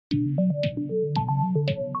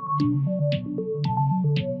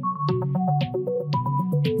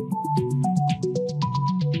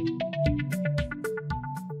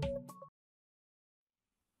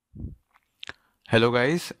Hello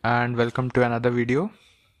guys, and welcome to another video.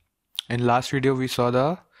 In last video we saw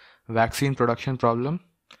the vaccine production problem,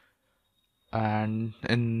 and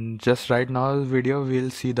in just right now video we'll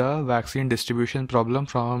see the vaccine distribution problem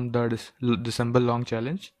from the December long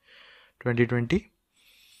challenge 2020.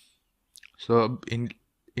 So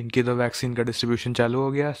इनकी the vaccine का distribution चालू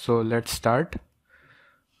हो गया. So let's start.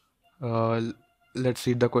 Let's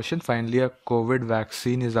see the question. Finally a COVID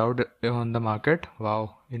vaccine is out on the market.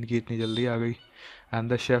 Wow, इनकी इतनी जल्दी आ गई. And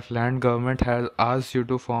the chef land government has asked you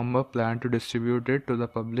to form a plan to distribute it to the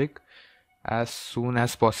public as soon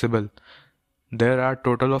as possible. There are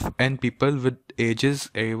total of n people with ages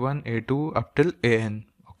A1, A2 up till AN.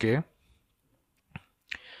 Okay.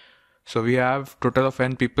 So we have total of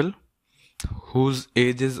n people whose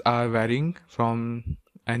ages are varying from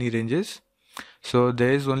any ranges. So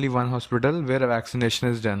there is only one hospital where a vaccination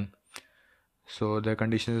is done. So the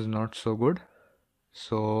condition is not so good.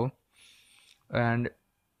 And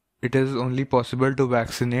it is only possible to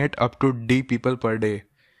vaccinate up to D people per day.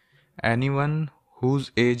 Anyone whose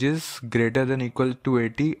age is greater than equal to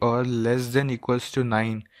 80 or less than equals to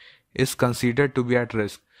 9 is considered to be at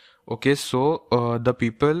risk. Okay, so the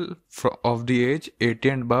people of the age 80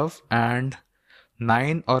 and above and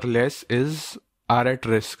 9 or less are at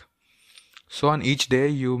risk. So on each day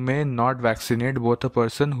you may not vaccinate both a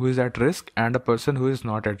person who is at risk and a person who is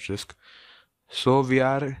not at risk. So we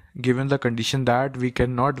are given the condition that we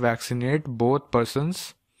cannot vaccinate both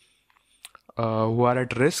persons who are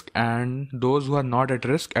at risk and those who are not at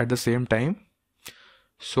risk at the same time.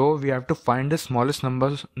 So we have to find the smallest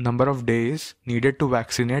number of days needed to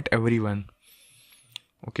vaccinate everyone.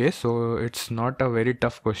 Okay, so it's not a very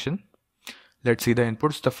tough question. Let's see the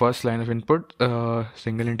inputs. The first line of input,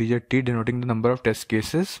 single integer t denoting the number of test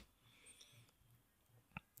cases.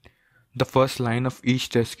 The first line of each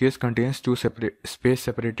test case contains two space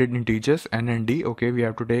separated integers n and d. Okay, we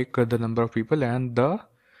have to take the number of people and the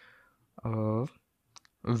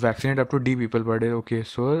vaccinate up to d people per day. Okay,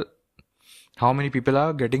 so how many people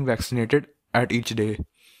are getting vaccinated at each day?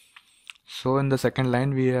 So in the second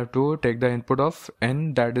line we have to take the input of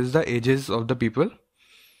n, that is the ages of the people.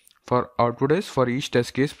 For output is, for each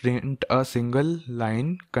test case print a single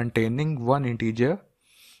line containing one integer,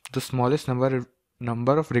 the smallest number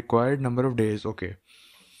of required number of days. Okay,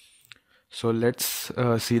 so let's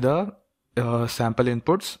see the sample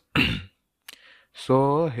inputs.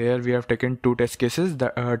 So here we have taken two test cases.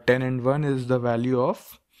 The 10 and 1 is the value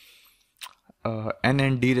of n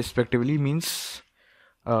and d respectively, means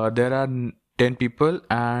there are 10 people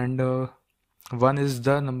and 1 is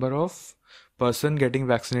the number of person getting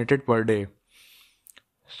vaccinated per day.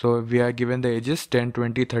 So we are given the ages 10,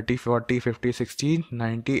 20, 30, 40, 50, 60,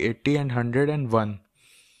 90, 80 and 100 and 1.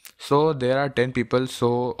 So there are 10 people.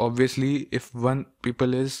 So obviously if one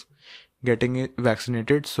people is getting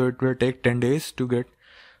vaccinated, so it will take 10 days to get.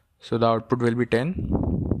 So the output will be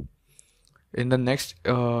 10. In the next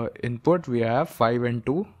input we have 5 and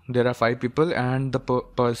 2. There are 5 people and the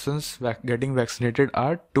persons getting vaccinated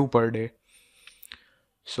are 2 per day.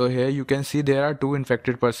 So here you can see there are 2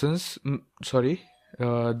 infected persons.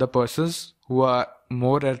 The persons who are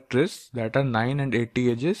more at risk, that are 9 and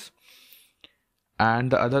 80 ages,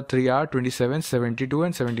 and the other 3 are 27, 72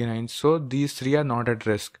 and 79. So these 3 are not at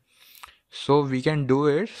risk. So we can do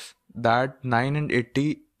it that 9 and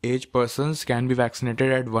 80 age persons can be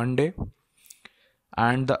vaccinated at one day,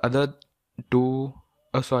 and the other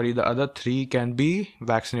 3 can be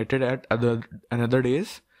vaccinated at another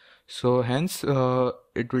days. So hence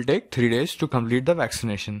it will take 3 days to complete the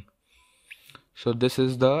vaccination. So this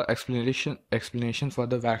is the explanation for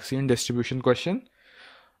the vaccine distribution question.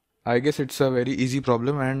 I guess it's a very easy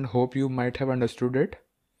problem and hope you might have understood it.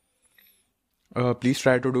 Please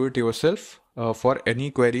try to do it yourself. For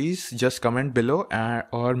any queries, just comment below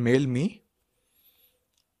or mail me.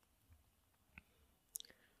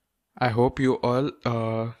 I hope you all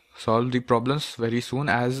solve the problems very soon,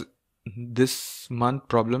 as this month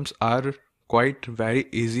problems are quite very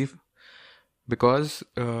easy, because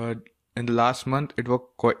in the last month it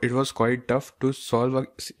was quite tough to solve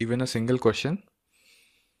even a single question.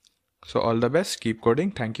 So all the best, keep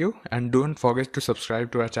coding, thank you, and don't forget to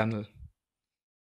subscribe to our channel.